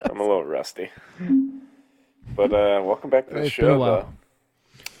a little rusty. But welcome back to the show, though.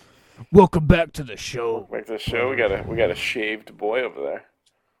 Welcome back to the show. Welcome back to the show. We got a shaved boy over there.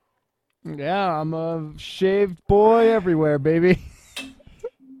 Yeah, I'm a shaved boy everywhere, baby.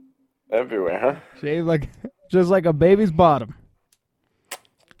 Everywhere, huh? Shaved just like a baby's bottom.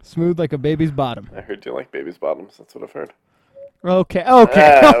 Smooth like a baby's bottom. I heard you like baby's bottoms. That's what I've heard. Okay. Hold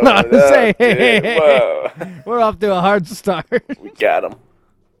on. Hey, we're off to a hard start. We got him.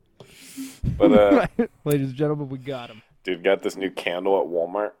 But ladies and gentlemen, we got him. Dude, got this new candle at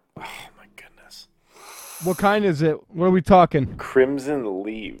Walmart. Oh my goodness. What kind is it? What are we talking? Crimson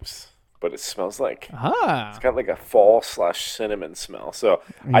leaves, but it smells like it's got like a fall/cinnamon smell. So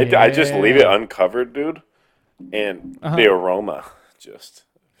I just leave it uncovered, dude, and the aroma just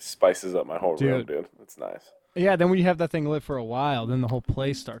spices up my whole room, dude. It's nice. Yeah, then when you have that thing lit for a while, then the whole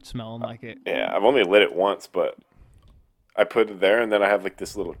place starts smelling like it. Yeah, I've only lit it once, but I put it there, and then I have like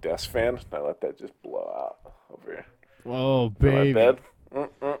this little desk fan, and I let that just blow out over here. Whoa, baby! My bed.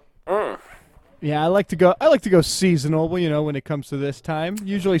 Yeah, I like to go seasonal. Well, when it comes to this time,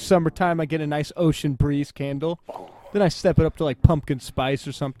 usually summertime, I get a nice ocean breeze candle. Then I step it up to like pumpkin spice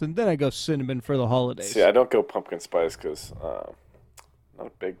or something. Then I go cinnamon for the holidays. See, I don't go pumpkin spice because I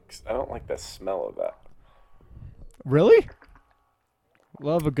don't like the smell of that. Really?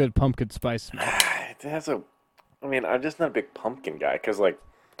 Love a good pumpkin spice smell. I'm just not a big pumpkin guy because, like,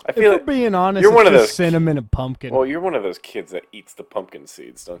 I feel like being honest, you're one of those cinnamon and pumpkin. Well, you're one of those kids that eats the pumpkin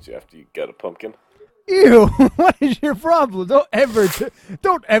seeds, don't you? After you gut a pumpkin. Ew! What is your problem? Don't ever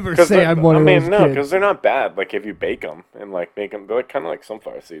say I'm one of those kids. No, because they're not bad. Like if you bake them and like make them, they're like, kind of like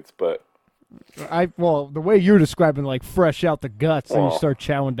sunflower seeds, but. The way you're describing, like fresh out the guts, and you start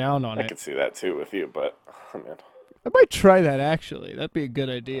chowing down on it. I could see that too with you, but man. I might try that actually. That'd be a good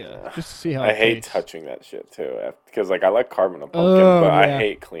idea, just to see how. I hate touching that shit too, because like I like carving a pumpkin, but I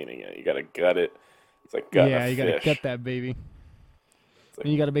hate cleaning it. You gotta gut it. It's like gutting a fish. Yeah, you gotta gut that baby.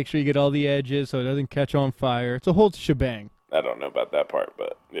 And you gotta make sure you get all the edges so it doesn't catch on fire. It's a whole shebang. I don't know about that part,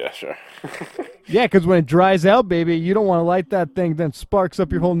 but yeah, sure. Yeah, because when it dries out, baby, you don't want to light that thing, then sparks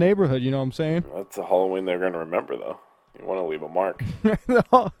up your whole neighborhood. You know what I'm saying? That's a Halloween they're gonna remember, though. You want to leave a mark.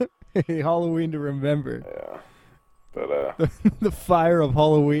 Halloween to remember. Yeah. But the fire of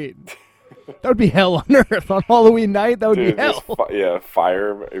Halloween. That would be hell on earth on Halloween night. That would be hell.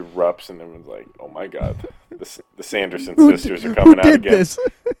 Fire erupts and everyone's like, "Oh my god, the Sanderson sisters are coming out again." Who did this?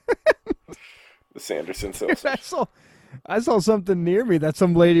 The Sanderson sisters. I saw something near me that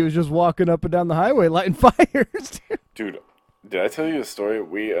some lady was just walking up and down the highway lighting fires. Dude, did I tell you the story?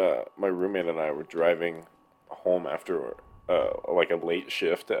 We, my roommate and I were driving home after like a late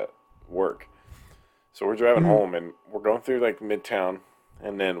shift at work. So we're driving home, and we're going through, like, Midtown,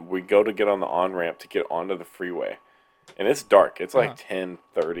 and then we go to get on the on-ramp to get onto the freeway. And it's dark. It's like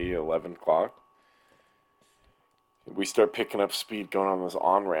 10:30, 11 o'clock. We start picking up speed going on this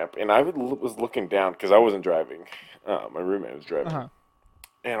on-ramp, and I was looking down, because I wasn't driving. My roommate was driving.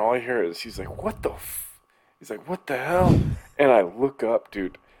 And all I hear is, he's like, what the hell? And I look up,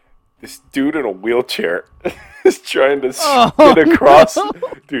 dude. This dude in a wheelchair is trying to get across. No.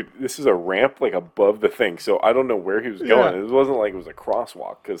 Dude, this is a ramp like above the thing, so I don't know where he was going. It wasn't like it was a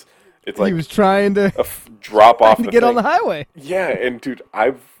crosswalk because it's like he was trying to drop off to get on the highway. Yeah, and dude,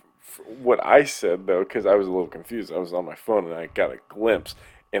 what I said though, because I was a little confused. I was on my phone and I got a glimpse,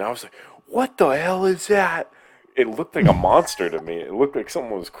 and I was like, "What the hell is that?" It looked like a monster to me. It looked like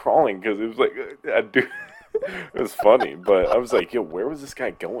someone was crawling because it was like a dude. It was funny, but I was like, yo, where was this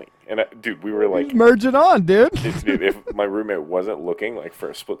guy going? And, dude, we were like... merging on, dude. Dude, if my roommate wasn't looking, like, for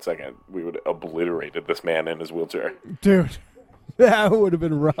a split second, we would have obliterated this man in his wheelchair. Dude, that would have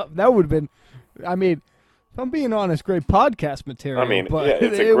been rough. That would have been... I mean, if I'm being honest, great podcast material. I mean, but yeah,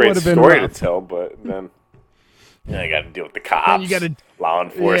 it's a great story to tell, but then... I got to deal with the cops, law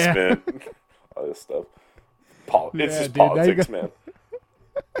enforcement, all this stuff. It's just politics, man.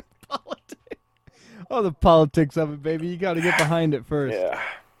 Politics. Oh, the politics of it, baby. You got to get behind it first. Yeah.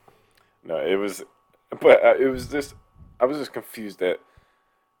 No, it was... But it was just... I was just confused at...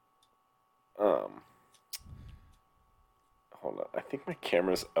 Hold on. I think my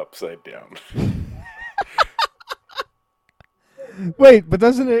camera's upside down. Wait, but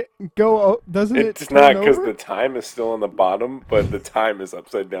doesn't it go... Doesn't it It's not, because the time is still on the bottom, but the time is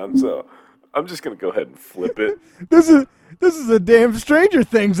upside down, so... I'm just going to go ahead and flip it. This is a damn Stranger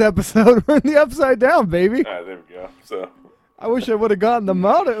Things episode. We're in the upside down, baby. All right, there we go. So I wish I would have gotten the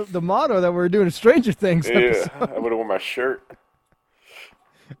motto that we were doing a Stranger Things episode. I would have worn my shirt.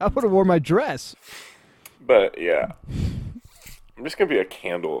 I would have worn my dress. But, yeah. I'm just gonna be a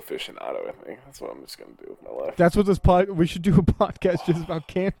candle aficionado. I think that's what I'm just gonna do with my life. That's what we should do a podcast just about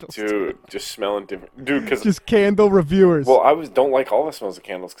candles. Dude, just smelling different. Dude, because just candle reviewers. Well, don't like all the smells of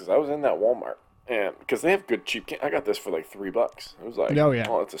candles because I was in that Walmart and because they have good cheap. I got this for like $3. It was like,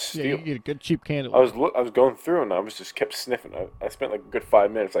 oh, it's a steal. Yeah, you get a good cheap candle. I was going through and I was just kept sniffing. I spent like a good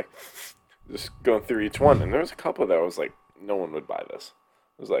 5 minutes like just going through each one, and there was a couple that I was like, no one would buy this.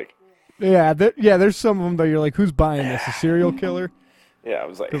 It was like. Yeah, there's some of them that you're like, who's buying this? A serial killer? Yeah, I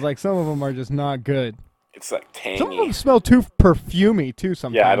was like... Because, like, some of them are just not good. It's, like, tangy. Some of them smell too perfumey, too,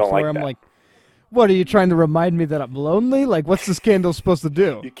 sometimes. Yeah, I don't like that. I'm like, what, are you trying to remind me that I'm lonely? Like, what's this candle supposed to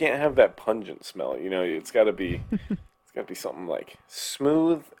do? You can't have that pungent smell, you know? It's got to be... It's got to be something, like,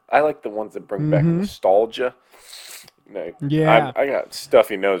 smooth. I like the ones that bring back nostalgia. You know, yeah. I got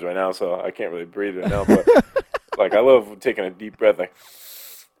stuffy nose right now, so I can't really breathe right now, but, like, I love taking a deep breath, like...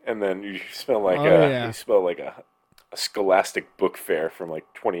 And then you smell like a Scholastic book fair from like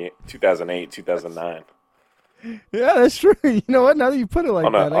 2008, 2009. Yeah, that's true. You know what? Now that you put it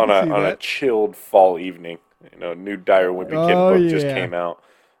like that, I can see on that. A chilled fall evening, you know, new Dyer Wimpy Kid book just came out,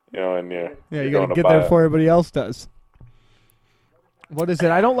 you know, and you got to get there before everybody else does. What is it?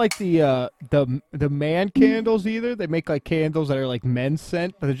 I don't like the man candles either. They make like candles that are like men's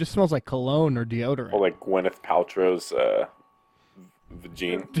scent, but it just smells like cologne or deodorant. Or like Gwyneth Paltrow's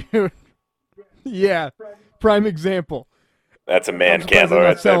vagine. Dude. Yeah. Prime example. That's a man candle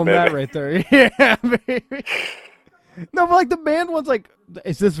right there, baby. That right there. Yeah, baby. No, but like the man one's like,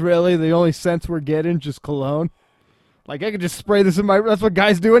 is this really the only scents we're getting? Just cologne? Like I could just spray this in my. That's what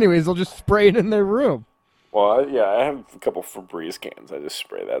guys do anyways. They'll just spray it in their room. Well, I have a couple Febreze cans. I just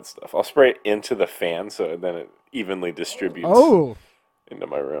spray that stuff. I'll spray it into the fan so then it evenly distributes into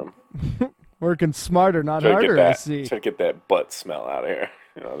my room. Working smarter, not harder, I see. Try to get that butt smell out of here.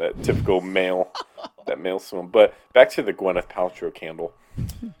 You know, that typical male smell. But back to the Gwyneth Paltrow candle.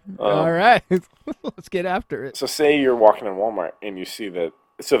 All right. Let's get after it. So say you're walking in Walmart and you see that.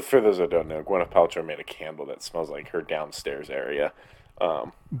 So for those that don't know, Gwyneth Paltrow made a candle that smells like her downstairs area.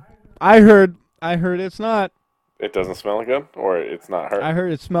 I heard it's not. It doesn't smell good, or it's not her. I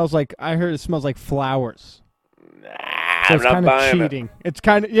heard it smells like flowers. Nah, so I'm not buying cheating. It's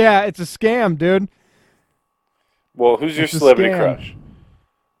kind of it's a scam, dude. Well, who's your celebrity crush?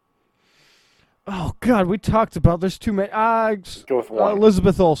 Oh God, we talked about there's too many. Go with one.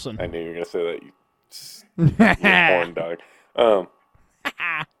 Elizabeth Olsen. I knew you were gonna say that. You horn dog.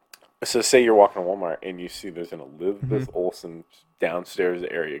 So say you're walking to Walmart and you see there's an Elizabeth Olsen downstairs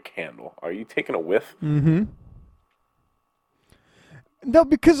area candle. Are you taking a whiff? Mm-hmm. No,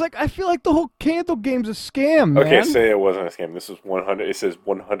 because like I feel like the whole candle game's a scam, man. Okay, say it wasn't a scam. This is 100. It says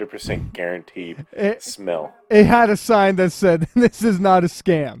 100% guaranteed smell. It had a sign that said, "This is not a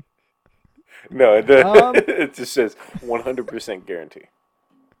scam." No, it just says 100% guarantee.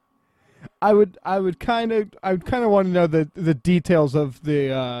 I would kind of want to know the details of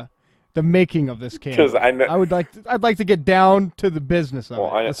the making of this candle. Because I'd like to get down to the business of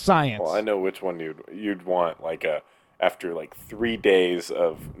the science. Well, I know which one you'd want. Like after like 3 days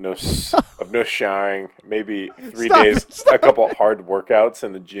of no showering, maybe 3 days, a couple hard workouts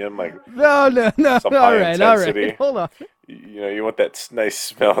in the gym, like no, some high intensity. All right, hold on. You know, you want that nice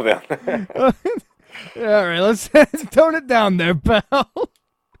smell down there. All right, let's tone it down there, pal.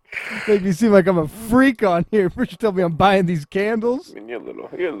 Make me seem like I'm a freak on here. First you tell me I'm buying these candles. I mean, you're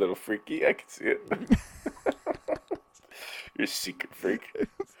a little freaky. I can see it. You're a secret freak.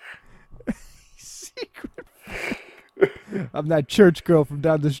 Secret freak. I'm that church girl from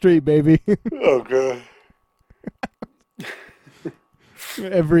down the street, baby. Oh, God.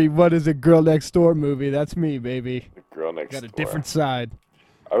 Every What Is It Girl Next Door movie, that's me, baby. The girl next door. Got a different side.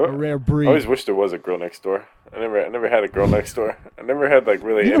 A rare breed. I always wish there was a girl next door. I never had a girl next door. I never had like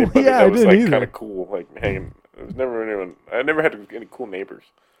really anybody that was like kind of cool, like hanging. There was never anyone. I never had any cool neighbors.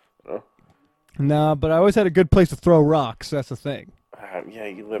 You know? Nah, but I always had a good place to throw rocks. That's the thing. Yeah,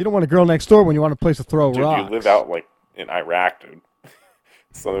 you don't want a girl next door when you want a place to throw rocks. You live out like in Iraq, dude.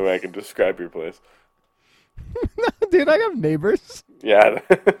 It's the only way I can describe your place. Dude, I have neighbors. Yeah.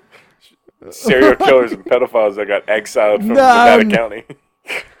 Serial killers and pedophiles that got exiled from Nevada County.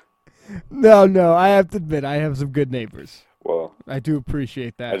 No, I have to admit, I have some good neighbors. Well, I do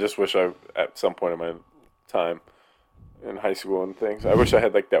appreciate that. I just wish at some point in my time in high school and things, I wish I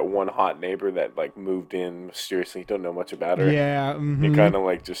had like that one hot neighbor that like moved in mysteriously. You don't know much about her. Yeah. Mm-hmm. You kind of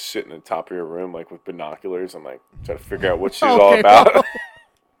like just sit in the top of your room like with binoculars and like try to figure out what she's all about.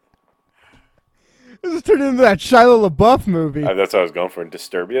 This is turned into that Shia LaBeouf movie. That's what I was going for.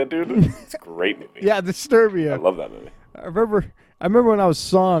 Disturbia, dude. It's a great movie. Yeah, Disturbia. I love that movie. I remember when I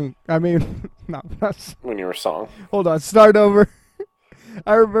was when you were song. Hold on, start over.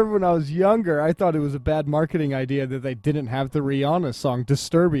 I remember when I was younger, I thought it was a bad marketing idea that they didn't have the Rihanna song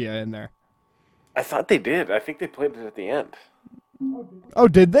Disturbia in there. I thought they did. I think they played it at the end. Oh,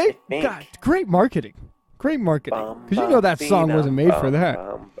 did I they? think. God, great marketing. Great marketing. Bum, Because you know bum, that song wasn't made for that.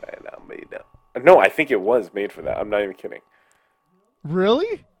 No, I think it was made for that. I'm not even kidding.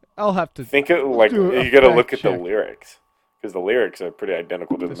 Really? I'll have to Think it let's like do a you got to fact look at the check. lyrics because the lyrics are pretty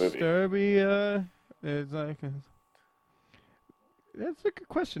identical to the movie. Disturbia is like that's a good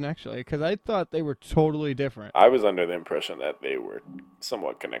question actually, because I thought they were totally different. I was under the impression that they were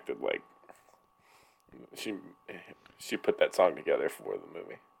somewhat connected. Like she she put that song together for the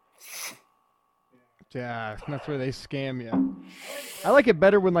movie. Yeah, that's where they scam you. I like it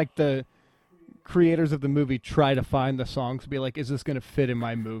better when like the creators of the movie try to find the songs, be like, is this gonna fit in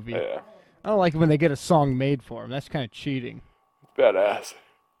my movie? Yeah, I don't like it when they get a song made for them. That's kind of cheating. badass.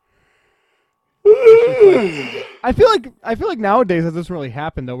 I feel like nowadays that doesn't really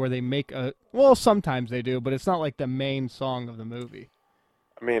happen though, where they make a well, sometimes they do, but it's not like the main song of the movie.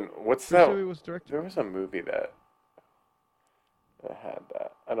 I mean, what's Whose that? movie was directed? There was a movie that had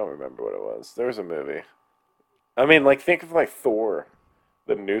that. I don't remember what it was. There was a movie. I mean, like think of like Thor,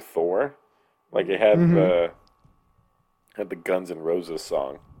 the new Thor. Like it had the Guns N' Roses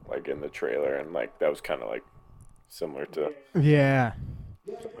song like in the trailer, and like that was kind of like similar to. Yeah.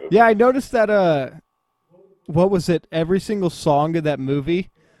 Yeah, I noticed that, what was it? Every single song of that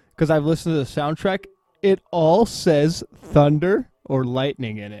movie, because I've listened to the soundtrack, it all says thunder or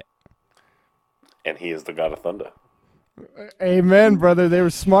lightning in it. And he is the god of thunder. Amen, brother. They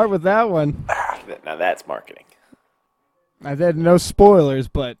were smart with that one. Now that's marketing. I had no spoilers,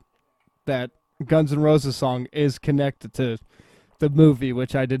 but that Guns N' Roses song is connected to the movie,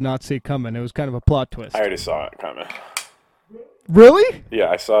 which I did not see coming. It was kind of a plot twist. I already saw it coming. Really? Yeah,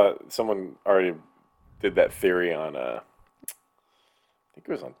 I saw someone already did that theory on. I think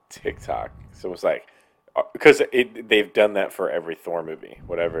it was on TikTok. So it was like, because they've done that for every Thor movie.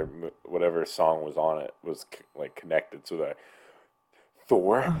 Whatever song was on it was like connected. So that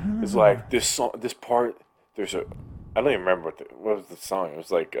Thor is like this song, this part. There's a. I don't even remember what was the song. It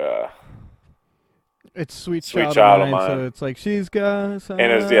was like. It's Sweet Child Child of of Mine. So it's like she's got. And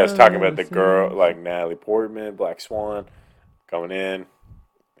it's talking about the girl like Natalie Portman, Black Swan, coming in.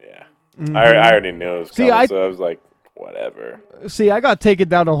 Yeah, I already knew it was coming, so I was like, whatever. See, I got taken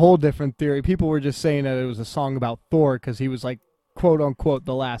down a whole different theory. People were just saying that it was a song about Thor because he was like, quote unquote,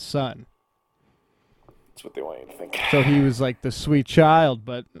 the last son. That's what they want you to think. So he was like the sweet child,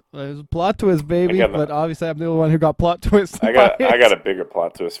 but it was a plot twist, baby. But obviously, I'm the only one who got plot twist. I got a bigger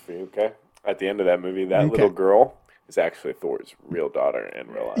plot twist for you. Okay, at the end of that movie, that little girl is actually Thor's real daughter in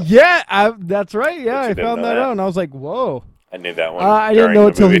real life. Yeah, that's right. Yeah, I found that out, and I was like, whoa. I knew that one. I didn't know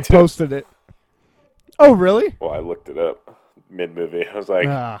until he posted it. Oh, really? Well, I looked it up mid-movie. I was like,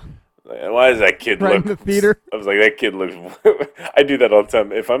 why does that kid right look... in the theater? I was like, that kid looks... I do that all the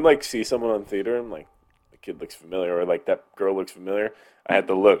time. If I'm like, see someone on theater, I'm like, the kid looks familiar, or like that girl looks familiar, I had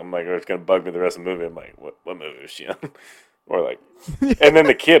to look. I'm like, oh, it's going to bug me the rest of the movie. I'm like, what movie is she on? Or like... And then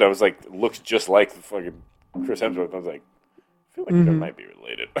the kid, I was like, looks just like the fucking Chris Hemsworth. I was like, I feel like they might be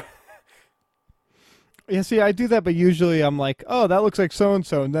related. Yeah, see, I do that, but usually I'm like, oh, that looks like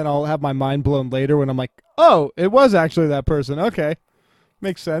so-and-so, and then I'll have my mind blown later when I'm like, oh, it was actually that person. Okay.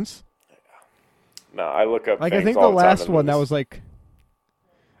 Makes sense. No, I look up like, things I think all the the time last in one, that movies. was like,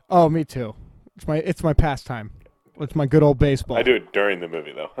 oh, me too. It's my pastime. It's my good old baseball. I do it during the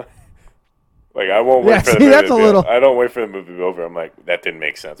movie, though. Like, I won't wait for the see, movie that's to a be little... I don't wait for the movie to be over. I'm like, that didn't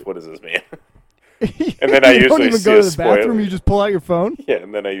make sense. What does this mean? And then you I usually don't even see go a to the spoiler. bathroom, you just pull out your phone? Yeah,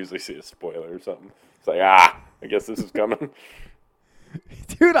 and then I usually see a spoiler or something. It's like, I guess this is coming.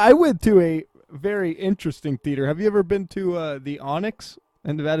 Dude, I went to a very interesting theater. Have you ever been to the Onyx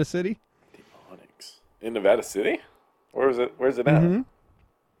in Nevada City? The Onyx. In Nevada City? Where's it at?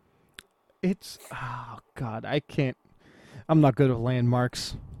 It's... Oh, God, I can't... I'm not good with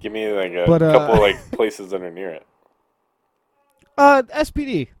landmarks. Give me like a couple like places that are near it.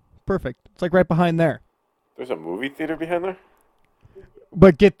 SPD. Perfect. It's like right behind there. There's a movie theater behind there?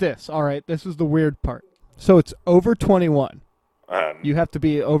 But get this. All right, this is the weird part. So it's over 21. You have to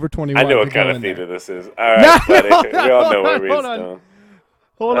be over 21. I know what kind of theater this is. All right, buddy. We all know what we're doing.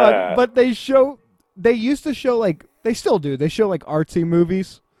 Hold on. But they used to show like, they still do. They show like artsy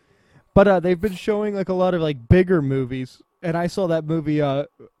movies. But they've been showing like a lot of like bigger movies. And I saw that movie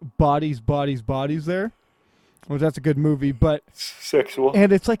Bodies, Bodies, Bodies there. Well, that's a good movie, but sexual.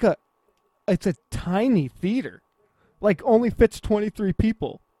 And it's like it's a tiny theater. Like only fits 23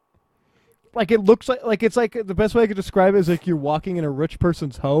 people. Like it looks like it's like the best way I could describe it is like you're walking in a rich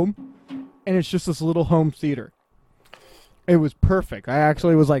person's home and it's just this little home theater. It was perfect. I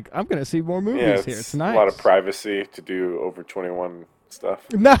actually was like, I'm gonna see more Yeah, movies here. It's nice. a lot of privacy to do over 21 stuff.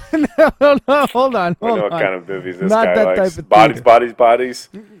 No, no. Hold on. We know what kind of movies this Not guy that likes. type of Bodies, theater. bodies, bodies.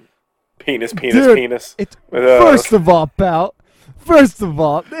 Penis, penis, Dude, penis. First of all, pal. First of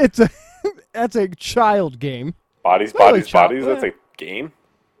all, that's a child game. Bodies, Not really bodies, bodies. That's a game.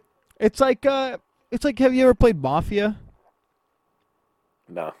 It's like have you ever played Mafia?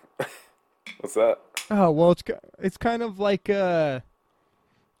 No. What's that? Oh well, it's kind of like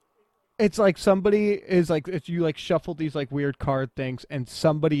it's like somebody is like you like shuffle these like weird card things, and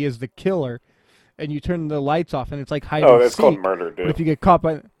somebody is the killer, and you turn the lights off, and it's like hide and that's seek. called murder, dude. But if you get caught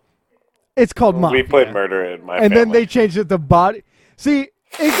by, it's called Mafia. We played murder in my family. And then they changed it to body. See, it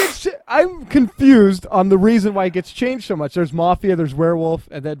gets. I'm confused on the reason why it gets changed so much. There's Mafia, there's Werewolf,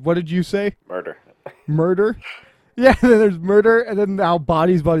 and then what did you say? Murder. Murder. Yeah, and then there's murder, and then now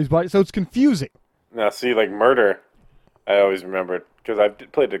bodies, bodies, bodies. So it's confusing. Now, see, like murder, I always remember because I've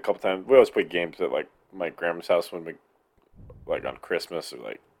played it a couple times. We always played games at like my grandma's house when we, like on Christmas or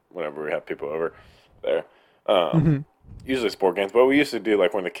like whenever we have people over there. Usually sport games, but we used to do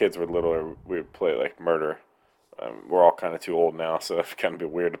like when the kids were little, we would play like murder. We're all kind of too old now, so it's kind of be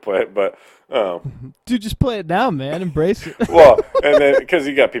weird to play it. But dude, just play it now, man. Embrace it. well, and then because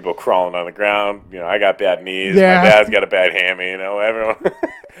you got people crawling on the ground, I got bad knees. Yeah. My dad's got a bad hammy. Everyone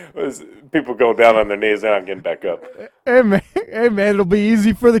people go down on their knees, they're not getting back up. Hey man, it'll be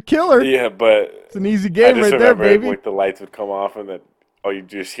easy for the killer. Yeah, but It's an easy game right there, baby. Like the lights would come off, and then you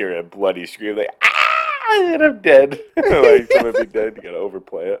just hear a bloody scream, like and I'm dead. Like someone be dead. You gotta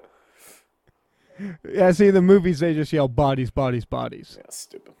overplay it. Yeah, see, the movies, they just yell bodies, bodies, bodies. Yeah,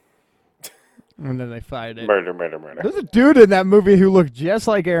 stupid. And then they fight it. Murder, murder, murder. There's a dude in that movie who looked just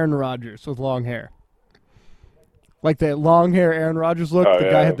like Aaron Rodgers with long hair. Like that long hair Aaron Rodgers look, the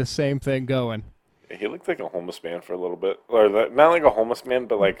guy had the same thing going. He looked like a homeless man for a little bit. Or not like a homeless man,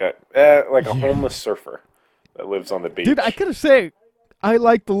 but like a homeless surfer that lives on the beach. Dude, I could have said I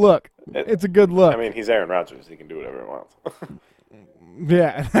like the look. It's a good look. I mean, he's Aaron Rodgers. He can do whatever he wants.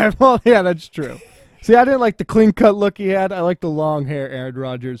 Yeah, well, yeah, that's true. See, I didn't like the clean-cut look he had. I like the long hair Aaron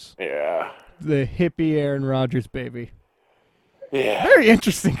Rodgers. Yeah. The hippie Aaron Rodgers, baby. Yeah. Very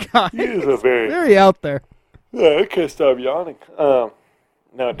interesting guy. He is a very out there. Yeah, I can't stop yawning. No,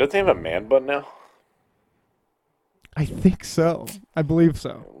 doesn't he have a man bun now? I think so. I believe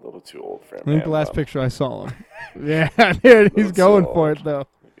so. A little too old for him. I think the last picture I saw him. Yeah, dude, he's going for it, though.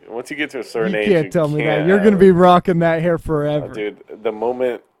 Once you get to a certain age, you can't tell me that. You're going to be rocking that hair forever. Dude, the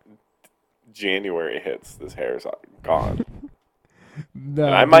moment January hits, this hair is gone. No,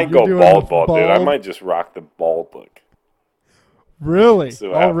 I might go bald, dude. I might just rock the bald look. Really?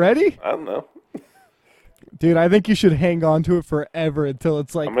 Already? I don't know. Dude, I think you should hang on to it forever until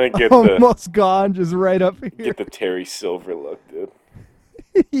it's like I'm gonna get almost gone, just right up here. Get the Terry Silver look, dude.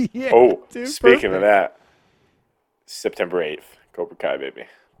 Yeah, dude, speaking of that, September 8th, Cobra Kai, baby.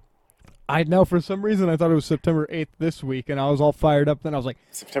 I know, for some reason, I thought it was September 8th this week, and I was all fired up. Then I was like,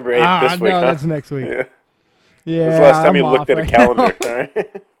 September 8th this week, no, huh? that's next week. Yeah. Yeah, When's the last time you looked at a calendar? All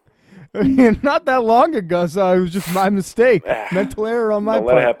right? Not that long ago, so it was just my mistake. Mental error on my part.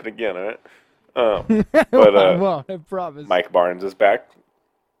 Don't let it happen again, all right? But well, I promise. Mike Barnes is back.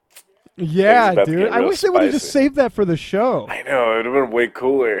 Yeah, dude. I wish they would have just saved that for the show. I know, it would have been way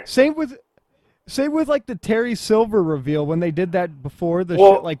cooler. Same with like the Terry Silver reveal when they did that before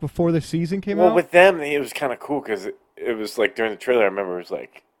the before the season came out. Well, with them, it was kind of cool because it was like during the trailer. I remember it was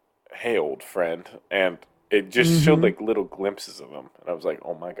like, "Hey, old friend," and it just showed like little glimpses of him, and I was like,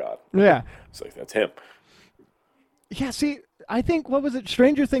 "Oh my god!" Yeah, it's like that's him. Yeah, see, I think what was it?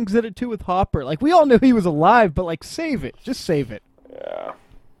 Stranger Things did it too with Hopper. Like we all knew he was alive, but like save it, just save it. Yeah.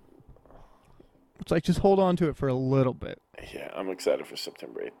 It's like just hold on to it for a little bit. Yeah, I'm excited for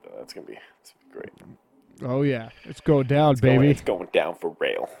September 8th. Though. That's gonna be great. Oh yeah, it's going down, baby. It's going down for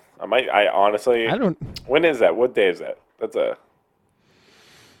rail. I honestly. I don't. When is that? What day is that? That's a.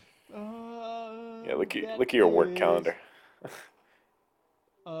 Yeah, look at your work calendar.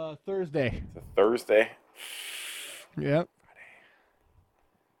 Thursday. It's a Thursday. Yep.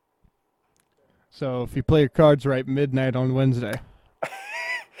 So if you play your cards right, midnight on Wednesday.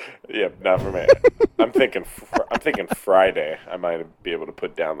 Yeah, not for me. I'm thinking Friday. I might be able to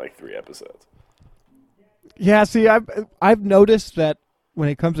put down like 3 episodes. Yeah, see, I've noticed that when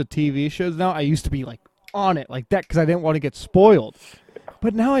it comes to TV shows now, I used to be like on it like that because I didn't want to get spoiled.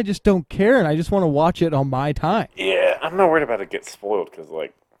 But now I just don't care, and I just want to watch it on my time. Yeah, I'm not worried about it getting spoiled because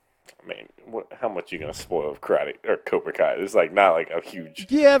like I mean, how much you gonna spoil of karate or Cobra Kai? It's like not like a huge.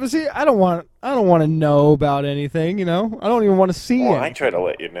 Yeah, but see, I don't want to know about anything. You know, I don't even want to see it. I try to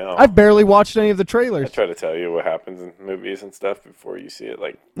let you know. I've barely watched any of the I trailers. try to tell you what happens in movies and stuff before you see it.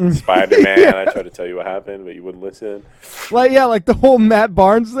 Like Spider-Man, yeah. I try to tell you what happened, but you wouldn't listen. Like the whole Matt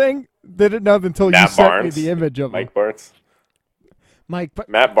Barnes thing. Didn't know until you sent me the image of Mike him. Barnes.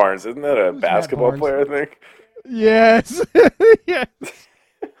 Matt Barnes, isn't that a basketball player? I think. Yes. Yes.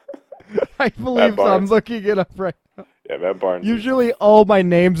 I believe so. I'm looking it up right now. Yeah, Matt Barnes. Usually, all my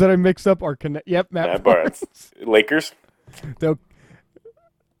names that I mix up are Yep, Matt Barnes. Lakers. I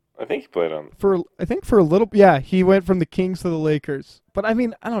think he played on. I think for a little. Yeah, he went from the Kings to the Lakers. But I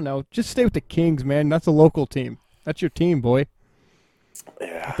mean, I don't know. Just stay with the Kings, man. That's a local team. That's your team, boy.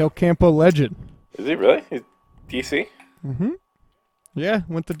 Yeah. Del Campo legend. Is he really? He's DC? Mm-hmm. Yeah,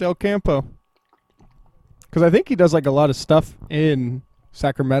 went to Del Campo. Because I think he does like a lot of stuff in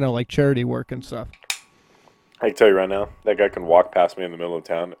Sacramento, like charity work and stuff. I can tell you right now, that guy can walk past me in the middle of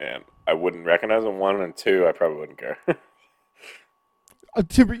town, and I wouldn't recognize him. 1 and 2, I probably wouldn't care.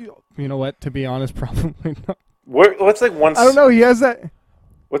 You know what? To be honest, probably not. What's like one? I don't know. He has that.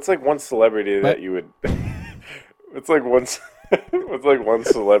 What's like one celebrity that you would? What's like one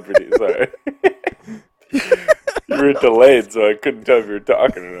celebrity? Sorry, you were delayed, so I couldn't tell if you were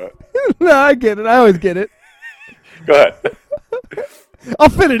talking or not. No, I get it. I always get it. Go ahead. I'll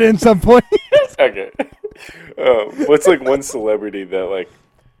fit it in some point. Okay. What's like one celebrity that like,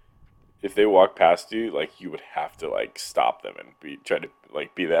 if they walk past you, like you would have to like stop them and try to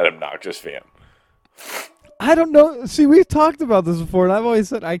like be that obnoxious fan? I don't know. See, we've talked about this before, and I've always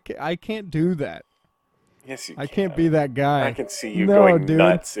said I can't do that. Yes, you I can't be that guy. I can see you going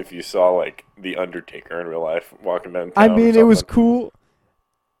nuts if you saw like the Undertaker in real life walking down town. I mean, it was cool.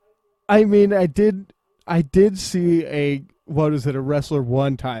 I mean, I did see a wrestler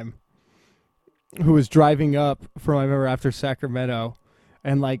one time who was driving up from, I remember, after Sacramento,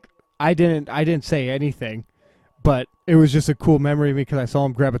 and like I didn't say anything, but it was just a cool memory because I saw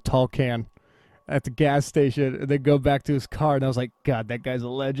him grab a tall can at the gas station and then go back to his car, and I was like, God, that guy's a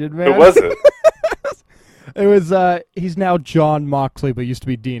legend, man. Who was it? It was he's now John Moxley, but used to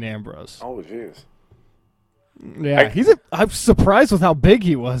be Dean Ambrose. Oh, jeez. Yeah, I'm surprised with how big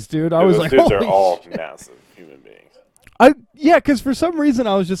he was, dude. I was like, dudes are all massive human beings. Because for some reason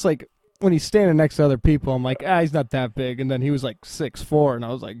I was just like, when he's standing next to other people, I'm like, he's not that big, and then he was like 6'4", and I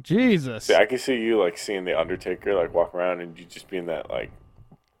was like, Jesus. See, I can see you like seeing the Undertaker like walk around, and you just being that like,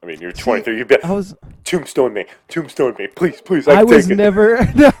 I mean, you're 23. You bet. Tombstone me, please. I was never.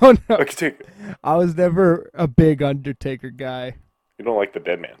 No. I can take it. I was never a big Undertaker guy. You don't like the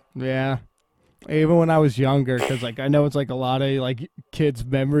dead man. Yeah. Even when I was younger, because like I know it's like a lot of like kids'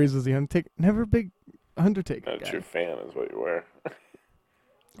 memories as the Undertaker. Never a big Undertaker guy. Not a true fan is what you were.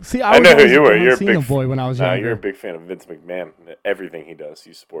 See, I know who you were. You're a big boy when I was younger. You're a big fan of Vince McMahon. Everything he does,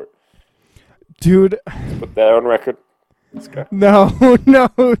 you support. Dude. Put that on record. No,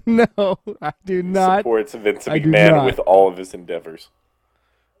 I do not. Supports Vince McMahon with all of his endeavors.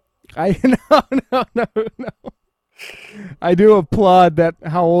 No. I do applaud that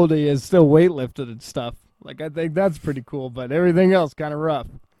how old he is, still weightlifting and stuff. Like, I think that's pretty cool, but everything else kind of rough.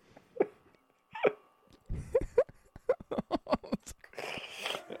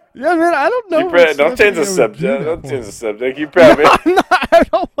 Yeah, man, I don't know. Don't change the subject. Don't change the subject. You probably. No, I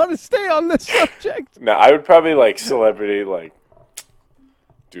don't want to stay on this subject. No, I would probably like celebrity, like,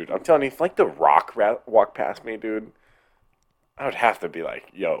 dude. I'm telling you, if like The Rock walked past me, dude, I would have to be like,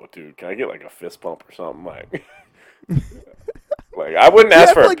 yo, dude, can I get like a fist bump or something? Like, like I wouldn't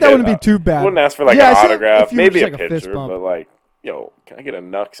ask for a that wouldn't be too bad. I wouldn't ask for like an autograph, maybe a picture, but like, yo, can I get a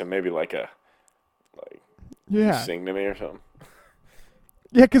nux and maybe like a, like, sing to me or something?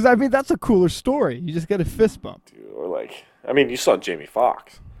 Yeah, because, I mean, that's a cooler story. You just get a fist bump. Dude, or like, I mean, you saw Jamie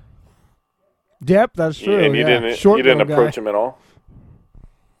Foxx. Yep, that's true. And you didn't approach him at all?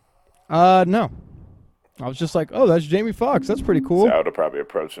 No. I was just like, oh, that's Jamie Foxx. That's pretty cool. So I would have probably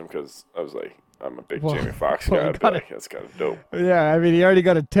approached him because I was like, I'm a big Jamie Foxx guy. I'd be like, that's kind of dope. Yeah, I mean, he already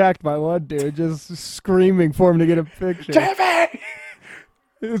got attacked by one dude just screaming for him to get a picture. Jamie!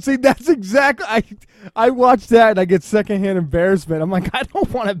 See, that's exactly. I watched that and I get secondhand embarrassment. I'm like, I don't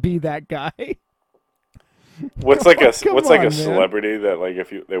want to be that guy. What's like a celebrity that like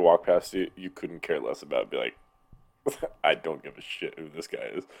if they walk past you, you couldn't care less about? Be like, I don't give a shit who this guy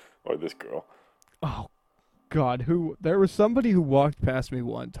is or this girl. Oh, God, there was somebody who walked past me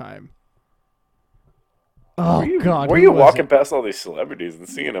one time. Oh, God. Where are you walking past all these celebrities and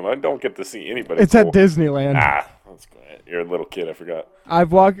seeing them? I don't get to see anybody. It's at Disneyland. That's great. You're a little kid. I forgot.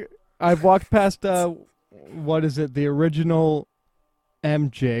 I've walked past, what is it, the original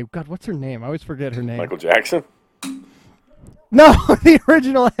MJ. God, what's her name? I always forget her name. Michael Jackson? No, the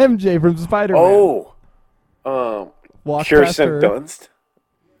original MJ from Spider-Man. Oh. Kirsten Dunst?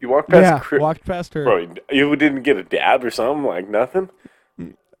 You walked past walked past her. Bro, you didn't get a dab or something? Like nothing?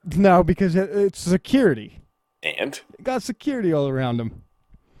 No, because it's security. And? It got security all around him.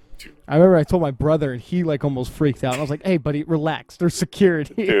 Dude. I remember I told my brother, and he like almost freaked out. And I was like, hey, buddy, relax. There's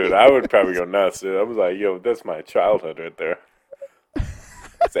security. Dude, I would probably go nuts, dude. I was like, yo, that's my childhood right there.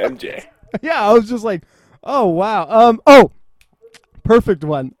 It's MJ. Yeah, I was just like, oh, wow. Perfect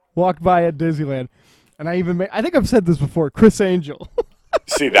one. Walked by at Disneyland. And I think I've said this before, Chris Angel.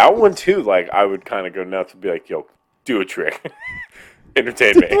 See, that one too, like, I would kind of go nuts and be like, yo, do a trick.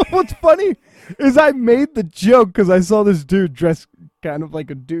 Entertain me. What's funny is I made the joke because I saw this dude dressed kind of like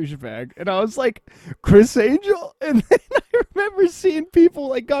a douchebag. And I was like, Chris Angel? And then I remember seeing people,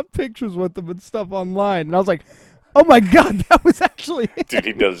 like, got pictures with him and stuff online. And I was like, oh, my God, that was actually him. Dude,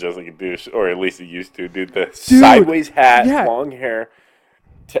 he does just like a douche, or at least he used to, dude. The sideways hat, long hair,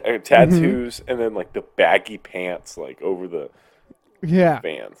 tattoos, and then, like, the baggy pants, like, over the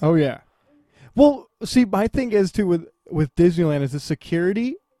Vans. Oh, yeah. Well, see, my thing is, too, with Disneyland is the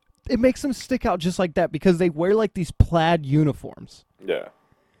security. It makes them stick out just like that because they wear, like, these plaid uniforms. Yeah.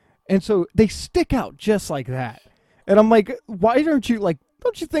 And so they stick out just like that. And I'm like, why don't you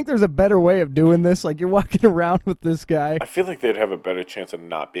think there's a better way of doing this? Like, you're walking around with this guy. I feel like they'd have a better chance of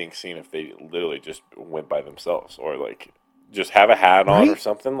not being seen if they literally just went by themselves, or like just have a hat on or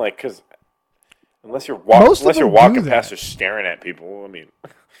something. Like, because unless you're walking past or staring at people, I mean.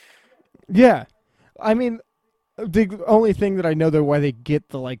 Yeah, I mean, the only thing that I know why they get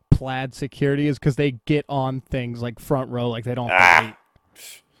the like plaid security is because they get on things like front row, like they don't. Yeah.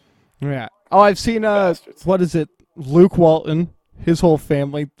 Oh, I've seen what is it? Luke Walton. His whole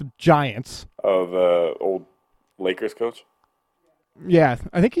family, the Giants. Oh, the old Lakers coach? Yeah,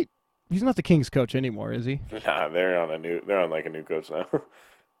 I think he's not the Kings coach anymore, is he? Nah, they're on like a new coach now.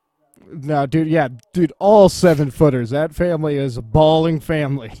 No, dude, all 7-footers. That family is a balling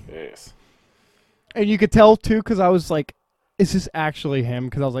family. Yes. And you could tell too, because I was like, is this actually him?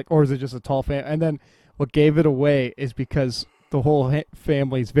 Because I was like, or is it just a tall fan? And then what gave it away is because the whole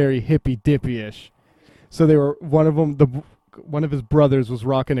family is very hippy dippy-ish. So they were one of his brothers was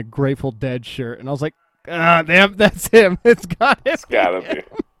rocking a Grateful Dead shirt, and I was like, damn, that's him. It's gotta be.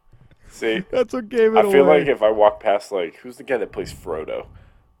 See, that's what gave it away. I feel like if I walk past, like, who's the guy that plays Frodo?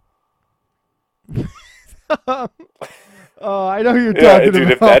 I know who you're talking about.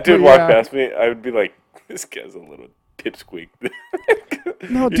 Dude, if that dude walked past me, I would be like, this guy's a little pipsqueak.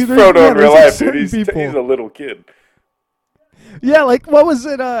 No, dude, he's Frodo in real life, dude. He's a little kid. Yeah, like, what was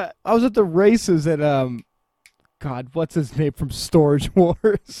it? I was at the races at, God, what's his name from Storage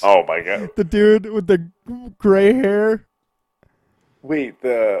Wars? Oh, my God. The dude with the gray hair. Wait,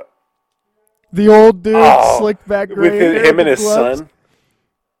 the old dude, slick back gray hair. With him and his son?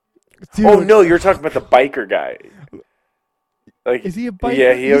 Dude. Oh, no, you're talking about the biker guy. Like, is he a biker?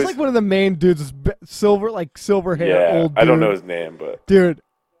 Yeah, he's like one of the main dudes, silver hair, old dude. I don't know his name, but. Dude,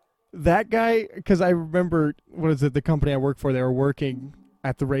 that guy, because I remember, the company I work for, they were working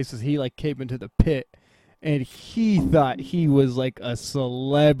at the races. He, like, came into the pit. And he thought he was like a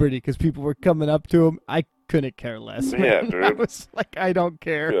celebrity because people were coming up to him. I couldn't care less. Man. Yeah, dude. I was like, I don't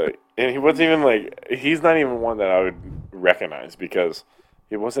care. And he wasn't even like, he's not even one that I would recognize because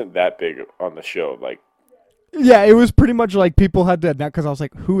he wasn't that big on the show. Like, yeah, it was pretty much like people had to, because I was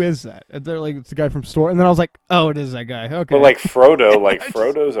like, who is that? And they're like, it's the guy from Store. And then I was like, oh, it is that guy. Okay. But like Frodo,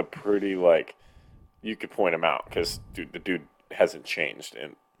 Frodo's a pretty, like, you could point him out because the dude hasn't changed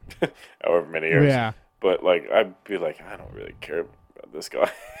in however many years. Yeah. But, like, I'd be like, I don't really care about this guy.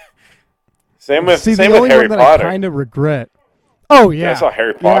 same with the Harry only one that Potter. I kind of regret. Oh, yeah. I saw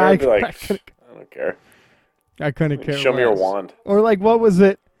Harry Potter. I'd be like, I don't care. I couldn't care. Show me your wand. Or, like, what was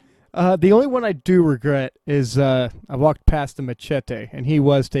it? The only one I do regret is I walked past the Machete, and he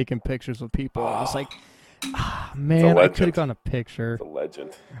was taking pictures with people. I was like, man, I could have gotten a picture. It's a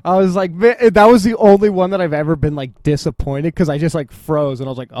legend. I was like, man, that was the only one that I've ever been, like, disappointed because I just, like, froze, and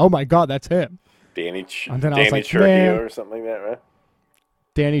I was like, oh, my God, that's him. Danny like, Trejo or something like that, right?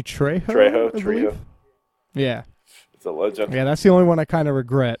 Danny Trejo? Trejo. Yeah. It's a legend. Yeah, that's the only one I kind of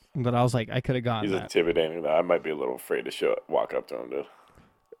regret that I was like, I could have gotten He's intimidating, though. I might be a little afraid to walk up to him, dude.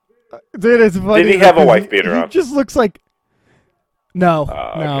 Dude, it's funny. Did he have a wife beater on? He just looks like... No,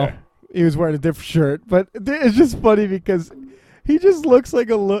 no. Okay. He was wearing a different shirt. But it's just funny because... He just looks like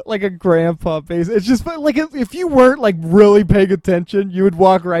a grandpa face. It's just like if you weren't like really paying attention, you would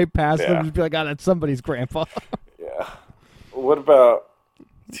walk right past him and just be like, "Oh, that's somebody's grandpa." Yeah. What about?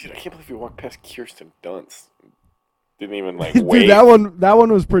 Dude, I can't believe you walked past Kirsten Dunst. Didn't even like Dude, wait. that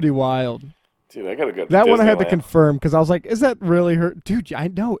one was pretty wild. Dude, I gotta go to That one I had to Disneyland. confirm because I was like, is that really her? Dude, I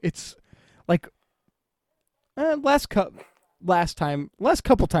know. It's like last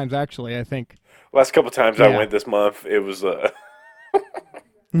couple times actually, I think. Last couple times I went this month, it was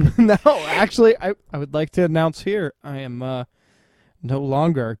No, actually, I would like to announce here I am no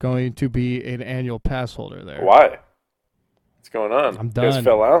longer going to be an annual pass holder there. Why? What's going on? I'm You guys done.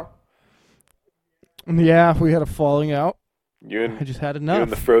 fell out? Yeah, we had a falling out. I just had You enough.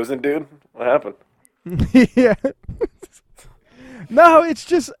 and the Frozen dude? What happened? Yeah. No, it's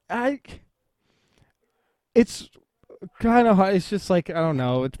just it's kind of hard. It's just like I don't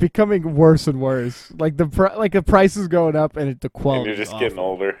know. It's becoming worse and worse. Like the price is going up and the quality. And you're just is getting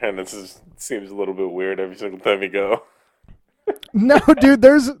awful. older, and it seems a little bit weird every single time you go. No, dude.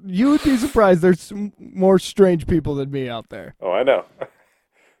 You would be surprised. There's more strange people than me out there. Oh, I know.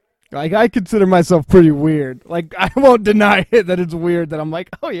 Like I consider myself pretty weird. Like I won't deny it that it's weird that I'm like,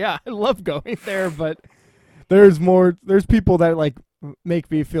 oh yeah, I love going there, but there's people that like make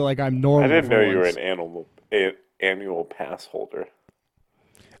me feel like I'm normal. I didn't know you were once. an annual pass holder.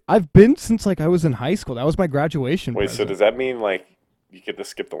 I've been since like I was in high school. That was my graduation Wait, present. so does that mean like you get to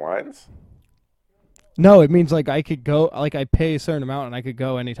skip the lines? No, it means like I could go, like I pay a certain amount and I could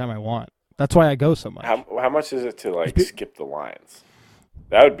go anytime I want. That's why I go so much. How much is it to like skip the lines?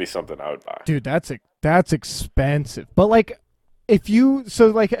 That would be something I would buy. Dude, that's expensive. But like, I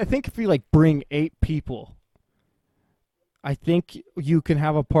think if you like bring 8 people, I think you can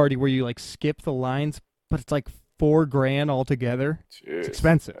have a party where you like skip the lines, but it's like $4,000 altogether. Jeez. It's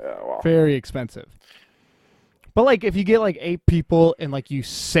expensive, Yeah, well. very expensive. But like, if you get like 8 people and like you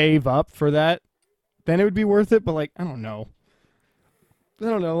save up for that, then it would be worth it. But like, I don't know.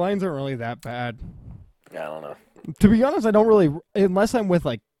 Lines aren't really that bad. Yeah, I don't know. To be honest, I don't really, unless I'm with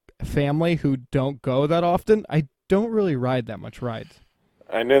like family who don't go that often, I don't really ride that much rides.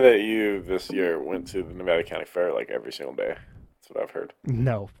 I know that you this year went to the Nevada County Fair like every single day. That's what I've heard.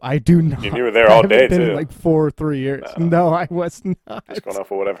 No, I do not. And you were there all I day haven't been too. in like 4 or 3 years. No, I was not. Just going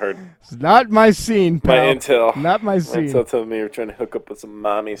off of what I've heard. It's not my scene, My pal. intel. Not my My scene. intel told me you were trying to hook up with some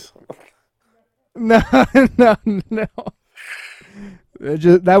mommies. No.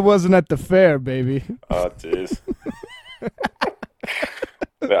 That wasn't at the fair, baby. Oh, jeez.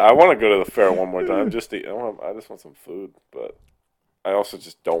 Yeah, I want to go to the fair one more time just to eat. I just want some food, but I also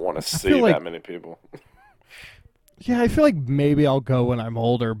just don't want to see like- that many people. Yeah, I feel like maybe I'll go when I'm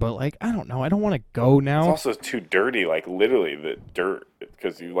older, but like I don't know. I don't want to go It's now. also too dirty, like literally the dirt,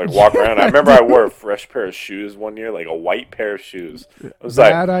 because you like walk around. I remember I wore a fresh pair of shoes one year, like a white pair of shoes. I was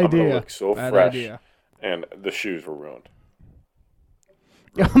like, Bad I'm idea. gonna look so Bad fresh, idea. and the shoes were ruined.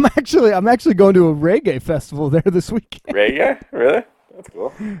 I'm actually going to a reggae festival there this weekend. Reggae? Really? That's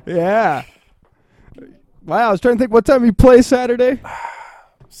cool. Yeah. Wow, I was trying to think what time you play Saturday.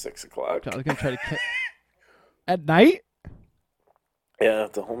 6 o'clock. I was gonna try to catch at night. Yeah,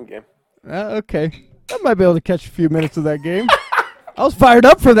 it's a home game. Okay, I might be able to catch a few minutes of that game. I was fired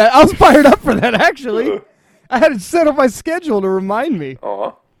up for that. Actually, I had it set on my schedule to remind me.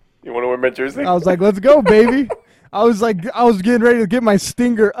 Aw. You want to wear my jersey? I was like, "Let's go, baby." I was getting ready to get my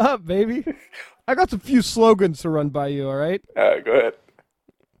stinger up, baby. I got some few slogans to run by you. All right. Go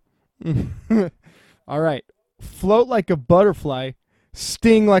ahead. All right. Float like a butterfly,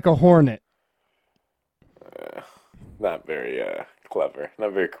 sting like a hornet. Not very clever.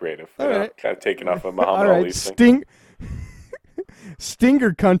 Not very creative. All right. Kind of taking off a All Muhammad right. Ali thing.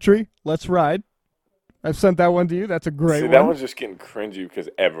 Stinger country. Let's ride. I've sent that one to you. That's a great See, one. that one's just getting cringy because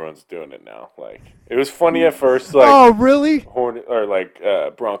everyone's doing it now. Like, it was funny at first, like Oh, really?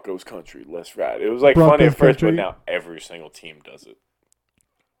 Broncos country, let's ride. It was like Broncos funny at first, country. but now every single team does it.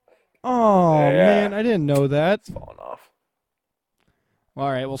 Oh, Yeah. man. I didn't know that. It's falling off.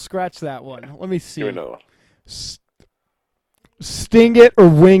 All right. Well, scratch that one. Let me see. Give me another one. Sting it or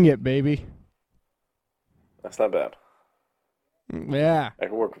wing it, baby. That's not bad. Yeah. I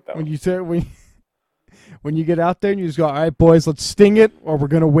can work with that When one. you say when you get out there and you just go, all right, boys, let's sting it or we're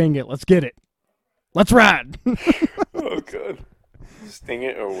gonna wing it. Let's get it. Let's ride. Oh, good. Sting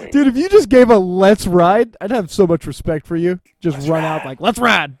it or wing. Dude, if you just gave a let's ride, I'd have so much respect for you. Just Let's run ride. out like, let's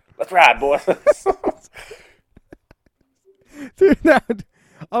ride. Let's ride, boys. Dude,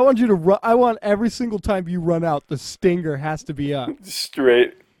 I want you to run. I want every single time you run out, the stinger has to be up.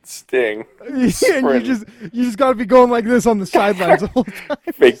 Straight sting. And you Sprint. just got to be going like this on the sidelines the whole time.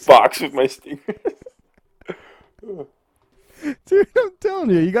 Fake box with my stingers. Dude, I'm telling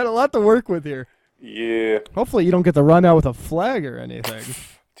you, you got a lot to work with here. Yeah. Hopefully you don't get to run out with a flag or anything.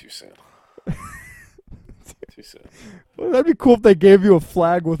 Too soon. Too soon. Well, that'd be cool if they gave you a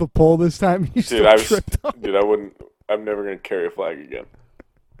flag with a pole this time. And you Dude, still tripped on. Dude, I I'm never gonna carry a flag again.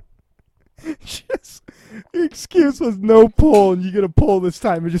 Just the excuse was no pull, and you get a pull this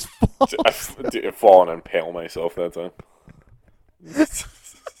time and just fall. I fall and impale myself that time.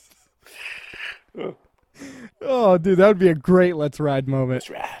 Oh, dude, that would be a great Let's Ride moment. It's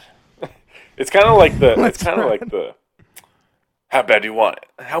rad. It's kind of like the. It's kind of like the. How bad do you want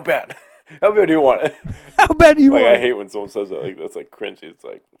it? How bad? How bad do you want it? How bad do you want it? I hate when someone says that. Like that's like cringy. It's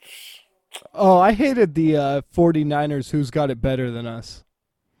like. Oh, I hated the 49ers. Who's got it better than us?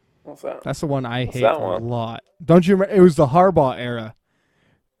 What's that? That's the one I hate a lot. Don't you remember? It was the Harbaugh era.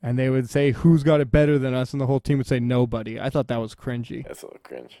 And they would say, who's got it better than us? And the whole team would say, nobody. I thought that was cringy. That's a little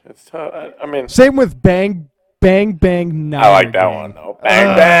cringe. It's tough. I mean. Same with Bang, Bang, Bang, Niner I like that Gang. one, though.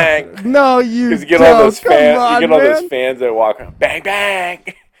 Bang, bang. No, you Because you get don't. all those fans. Come on, you get all man. those fans that walk around. Bang,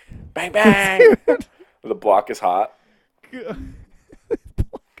 bang. Bang, bang. The block is hot.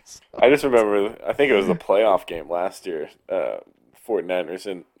 I just remember, I think it was the playoff game last year, 49ers,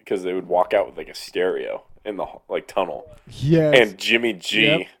 and because they would walk out with like a stereo in the like tunnel. Yes. And Jimmy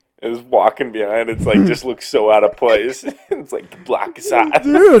G is walking behind. It's like just looks so out of place. It's like the block is hot.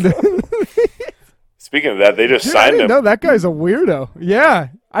 Dude. Speaking of that, they just I signed didn't him. know that guy's a weirdo. Yeah.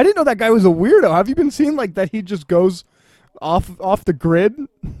 I didn't know that guy was a weirdo. Have you been seeing like that he just goes off the grid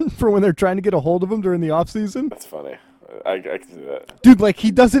for when they're trying to get a hold of him during the offseason? That's funny. I can see that. Dude, like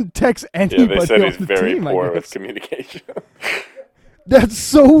he doesn't text anybody Yeah, they said on he's the very team, poor I with guess. communication. That's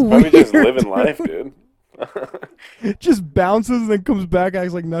so Probably weird. just living life, dude. Just bounces and then comes back,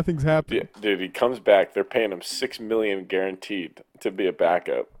 acts like nothing's happened. Yeah, dude, he comes back. They're paying him $6 million guaranteed to be a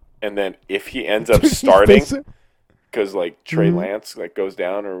backup, and then if he ends up starting, because like Trey Lance like goes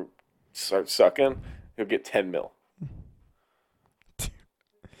down or starts sucking, he'll get $10 million.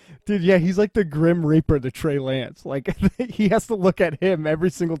 Dude, yeah, he's like the Grim Reaper to Trey Lance. Like he has to look at him every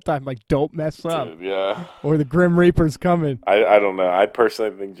single time, like don't mess up, Dude, yeah. or the Grim Reaper's coming. I don't know. I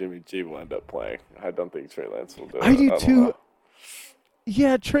personally think Jimmy G will end up playing. I don't think Trey Lance will do it. I do don't too. know.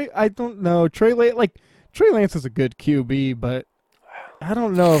 Yeah, I don't know. Trey Lance is a good QB, but I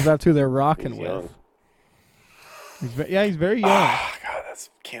don't know if that's who they're rocking He's young. with. He's very young. Ah, God, that's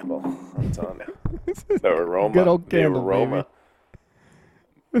Campbell. I'm telling you. That were Roma. Good old They were Campbell, Roma. baby.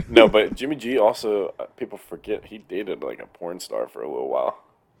 No, but Jimmy G also, people forget, he dated like a porn star for a little while.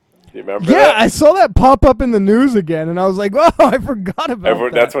 Do you remember Yeah, that? I saw that pop up in the news again, and I was like, oh, I forgot about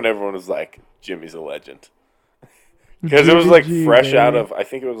that. That's when everyone was like, Jimmy's a legend. Because it was like Jimmy G, fresh out baby. of, I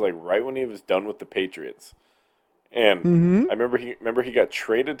think it was like right when he was done with the Patriots. And I remember he got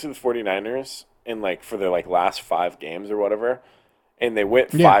traded to the 49ers in like for their like last 5 games or whatever. And they went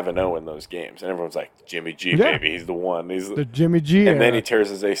 5-0 in those games. And everyone's like, Jimmy G, baby, he's the one. He's the Jimmy G. And then he tears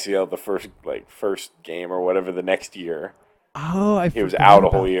his ACL the first game or whatever the next year. Oh, He was out a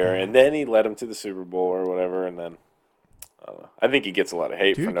whole year. And then he led him to the Super Bowl or whatever. And then, I don't know. I think he gets a lot of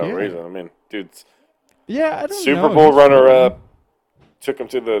hate for no reason. I mean, dude's I don't Super know. Bowl runner-up. Took him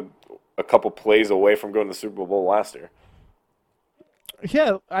to a couple plays away from going to the Super Bowl last year.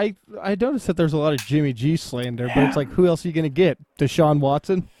 Yeah, I noticed that there's a lot of Jimmy G slander, but it's like, who else are you going to get? Deshaun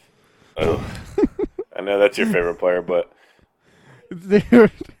Watson? Oh. I know that's your favorite player, but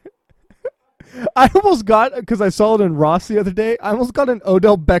I almost got, because I saw it in Ross the other day, I almost got an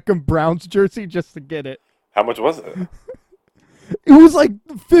Odell Beckham Browns jersey just to get it. how much was it? It was like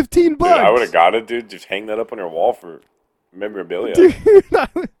 $15. Dude, I would have got it, dude. Just hang that up on your wall for memorabilia. Dude,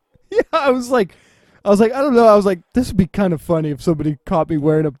 I was like, I don't know. I was like, this would be kind of funny if somebody caught me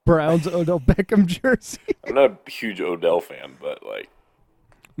wearing a Browns Odell Beckham jersey. I'm not a huge Odell fan, but like,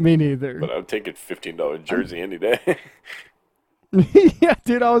 Me neither. but I would take a $15 jersey any day. Yeah,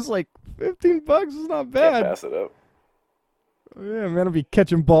 dude, I was like, $15 is not Can't bad. pass it up. Yeah, man, I'll be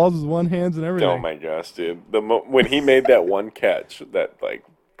catching balls with one hand and everything. Oh my gosh, dude! When he made that one catch that like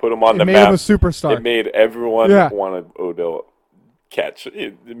put him on the made map, him a superstar. it made everyone want an Odell catch.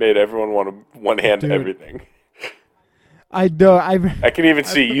 It made everyone want to one hand everything. I know. I can even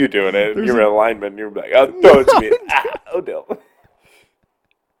see you doing it. There's You're an lineman. You're like, "I'll throw it to me." Odell.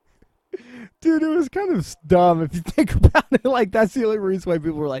 Dude, it was kind of dumb if you think about it. Like, that's the only reason why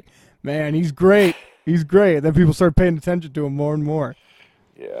people were like, man, he's great. He's great. And then people started paying attention to him more and more.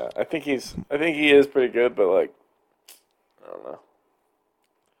 Yeah, I think he is pretty good, but like, I don't know.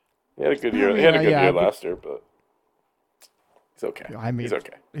 He had a good year. He had a good year last year, but he's okay. I mean, he's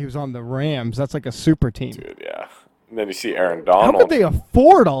okay. He was on the Rams. That's like a super team. Dude, yeah. And then you see Aaron How Donald. could they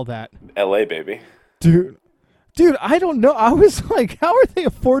afford all that? L.A. baby. Dude, I don't know. I was like, how are they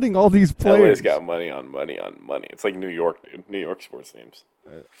affording all these players? LA's got money on money on money. It's like New York, dude. New York sports teams.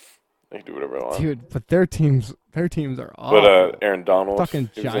 They can do whatever they want. Dude, but their teams are awful. But Aaron Donald,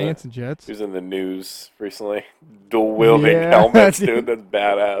 fucking Giants and Jets. He was in the news recently. Dual wielding helmets, dude. That's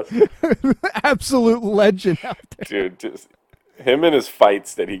badass. Absolute legend out there. Dude, just him and his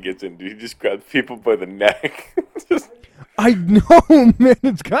fights that he gets into. He just grabs people by the neck. I know, man.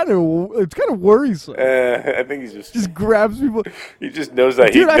 It's kind of worrisome. I think he's just grabs people. He just knows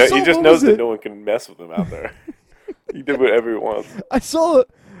that Dude, he just knows that no one can mess with him out there. He did whatever he wants. I saw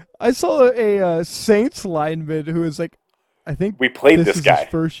a Saints lineman who was like, I think we played this guy his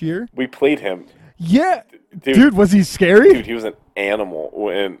first year. We played him. Yeah, dude, was he scary? Dude, he was an animal.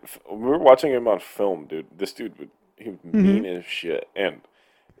 When we were watching him on film, dude, he was mean as shit. And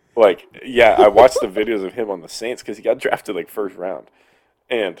like, yeah, I watched the videos of him on the Saints because he got drafted like first round.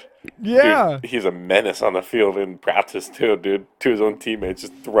 And dude, he's a menace on the field in practice too, dude. To his own teammates,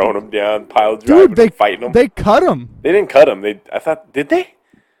 just throwing him down, pile driving, fighting him. They cut him. They didn't cut him. I thought, did they?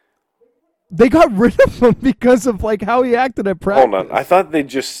 They got rid of him because of like how he acted at practice. Hold on, I thought they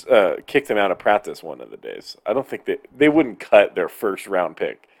just kicked him out of practice one of the days. I don't think they wouldn't cut their first round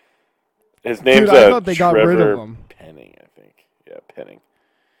pick. His name's I thought they got rid of Trevor him. Penning, I think. Yeah, Penning.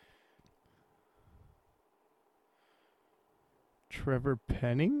 Trevor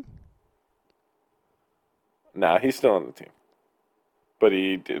Penning? Nah, he's still on the team. But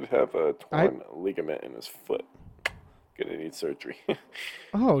he did have a torn ligament in his foot. Gonna need surgery.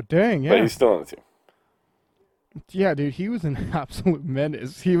 Oh, dang, yeah. But he's still on the team. Yeah, dude, he was an absolute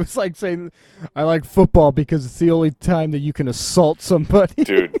menace. He was like saying, I like football because it's the only time that you can assault somebody.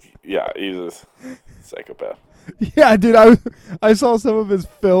 Dude, yeah, he's a psychopath. Yeah, dude, I saw some of his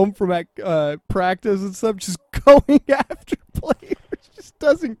film from practice and stuff, just going after players. Just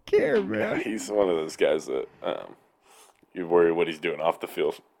doesn't care, man. Yeah, he's one of those guys that you worry what he's doing off the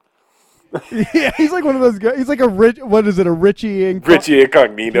field. Yeah, he's like one of those guys. He's like a Richie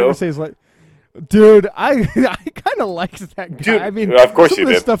Incognito. He's like, dude, I kind of liked that guy. Dude, I mean, of course some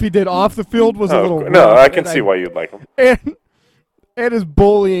of the stuff he did off the field was a little no, rough, I can see why you'd like him. And his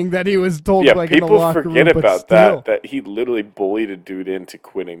bullying that he was told, like, in the locker room. Yeah, people forget about still. that he literally bullied a dude into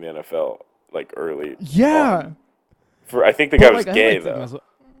quitting the NFL, like, early. Yeah. I think the guy was gay, though.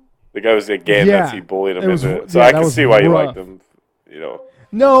 The guy was gay, and that's he bullied him into it. So I can see why you liked him, you know.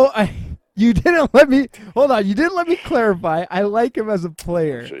 No, you didn't let me. Hold on, you didn't let me clarify. I like him as a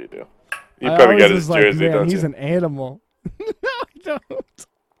player. I'm sure you do. You probably got his jersey, don't you? He's an animal. No, I don't.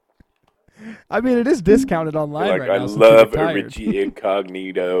 I mean, it is discounted online right now. I love Richie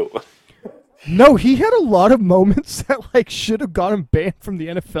Incognito. No, he had a lot of moments that like should have got him banned from the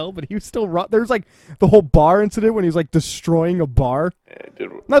NFL, but he was still. There's like the whole bar incident when he was like destroying a bar. Yeah,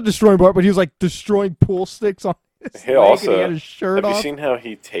 not destroying a bar, but he was like destroying pool sticks on his leg, and he had his shirt off. Have you seen how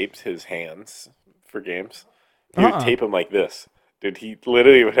he taped his hands for games? He would tape them like this. Dude, he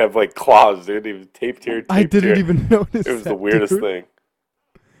literally would have like claws, dude. He was taped here, I didn't even notice. It was the weirdest thing.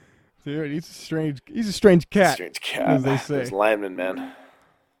 Dude, he's a strange cat. He's a strange cat, as they say. Those linemen, man.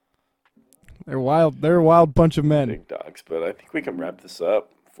 They're wild. They're a wild bunch of men. Big dogs. But I think we can wrap this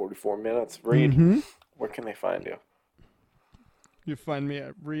up. 44 minutes. Reed, where can they find you? You find me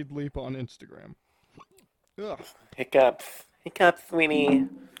at Reed Leap on Instagram. Ugh. Hiccups, Sweeney.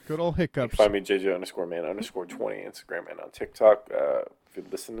 Good old hiccups. Find me JJ_man_20 Instagram and on TikTok. If you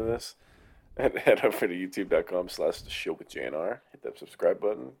listen to this, head over to youtube.com/theshowwithJNR. Hit that subscribe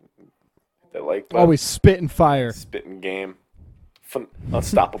button. Hit that like button. Always spitting fire. Spitting game.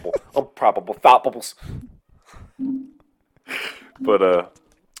 Unstoppable. Improbable. Thoppables. But,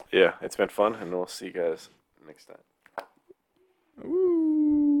 yeah, it's been fun, and we'll see you guys next time. Ooh.